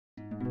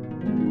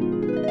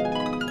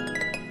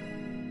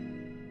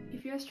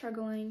you're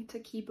struggling to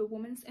keep a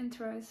woman's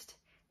interest,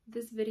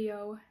 this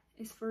video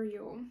is for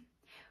you.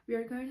 We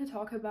are going to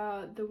talk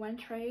about the one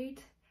trait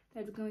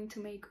that's going to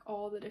make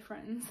all the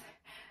difference.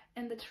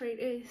 And the trait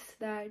is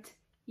that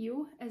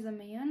you as a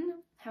man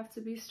have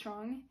to be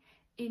strong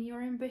in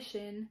your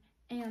ambition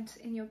and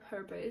in your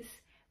purpose,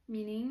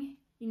 meaning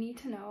you need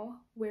to know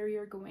where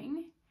you're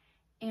going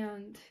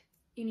and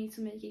you need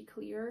to make it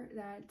clear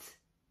that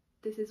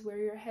this is where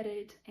you're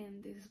headed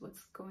and this is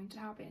what's going to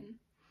happen.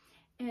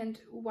 And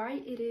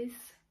why it is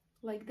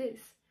like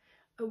this.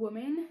 A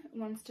woman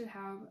wants to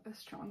have a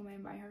strong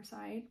man by her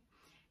side.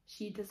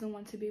 She doesn't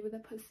want to be with a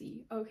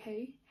pussy,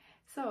 okay?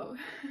 So,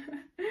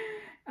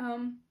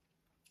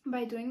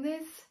 by doing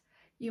this,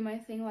 you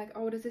might think like,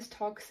 oh, this is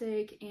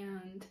toxic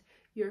and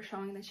you're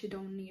showing that you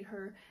don't need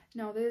her.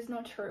 No, this is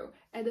not true.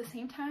 At the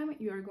same time,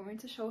 you are going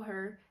to show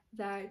her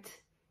that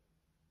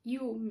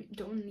you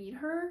don't need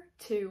her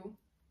to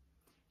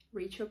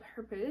reach your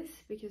purpose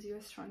because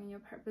you're strong in your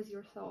purpose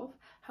yourself.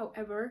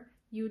 However,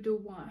 you do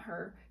want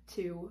her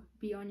to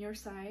be on your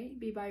side,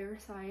 be by your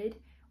side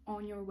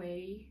on your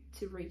way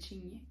to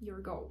reaching your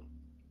goal.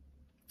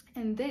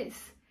 And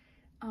this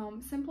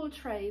simple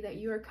trait that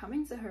you are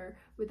coming to her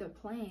with a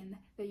plan,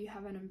 that you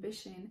have an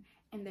ambition,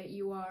 and that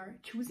you are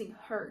choosing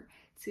her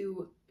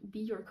to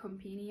be your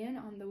companion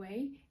on the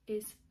way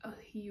is a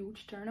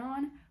huge turn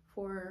on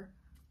for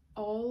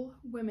all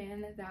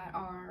women that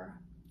are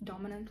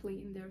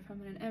dominantly in their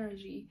feminine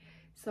energy.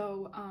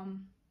 So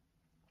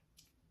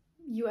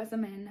you as a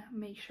man,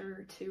 make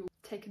sure to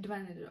take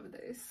advantage of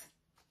this.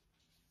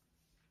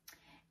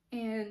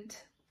 And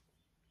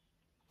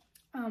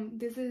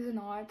this is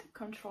not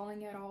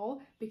controlling at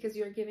all, because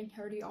you're giving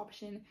her the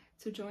option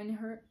to join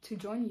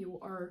you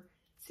or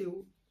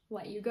to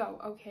let you go,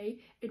 okay?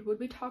 It would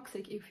be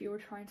toxic if you were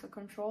trying to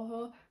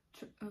control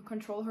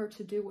her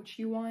to do what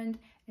you want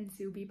and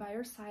to be by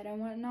your side and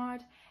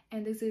whatnot.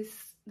 And this is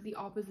the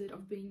opposite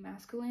of being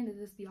masculine. This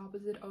is the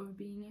opposite of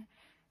being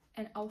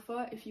an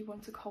alpha, if you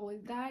want to call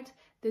it that.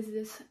 This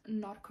is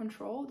not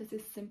control. This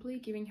is simply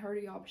giving her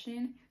the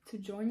option to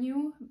join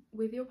you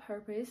with your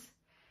purpose,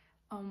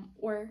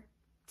 or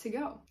to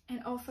go.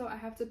 And also, I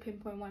have to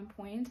pinpoint one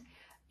point.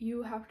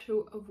 You have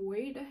to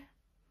avoid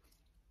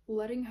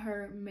letting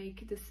her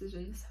make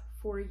decisions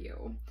for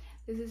you.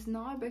 This is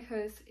not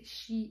because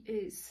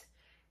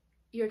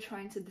you're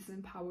trying to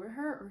disempower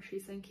her or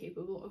she's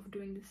incapable of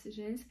doing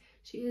decisions.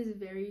 She is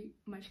very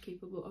much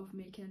capable of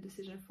making a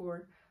decision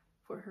for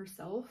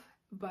herself,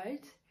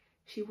 but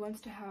she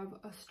wants to have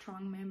a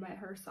strong man by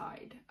her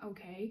side,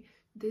 okay?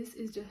 This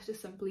is just to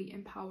simply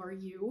empower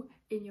you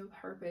in your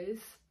purpose,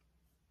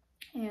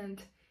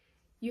 and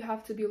you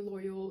have to be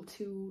loyal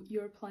to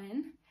your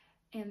plan.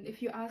 And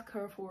if you ask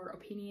her for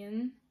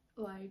opinion,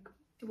 like,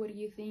 what do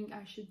you think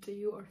I should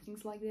do, or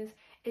things like this,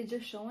 it's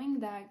just showing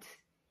that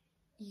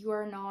you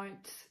are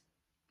not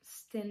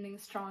standing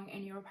strong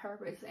in your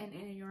purpose and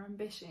in your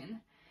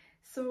ambition.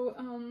 So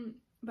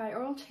by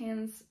all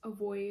chance,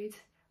 avoid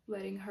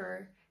letting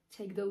her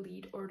take the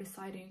lead or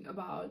deciding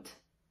about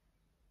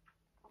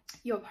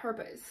your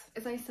purpose.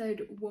 As I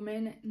said,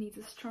 woman needs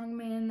a strong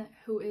man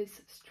who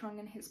is strong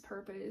in his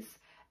purpose,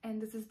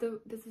 and this is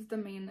the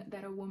man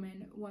that a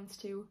woman wants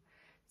to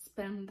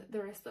spend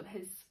the rest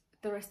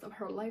of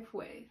her life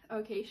with,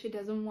 okay? She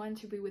doesn't want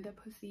to be with a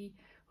pussy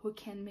who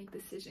can make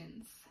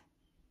decisions.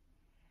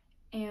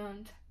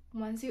 And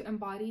once you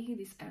embody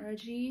this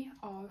energy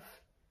of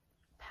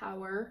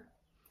power,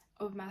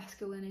 of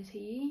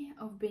masculinity,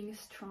 of being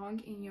strong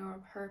in your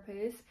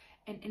purpose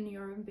and in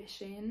your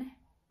ambition,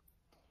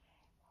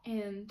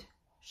 and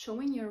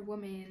showing your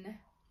woman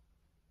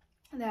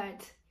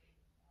that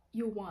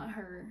you want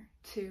her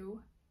to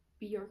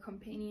be your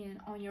companion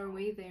on your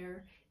way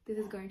there, this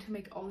is going to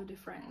make all the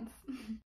difference.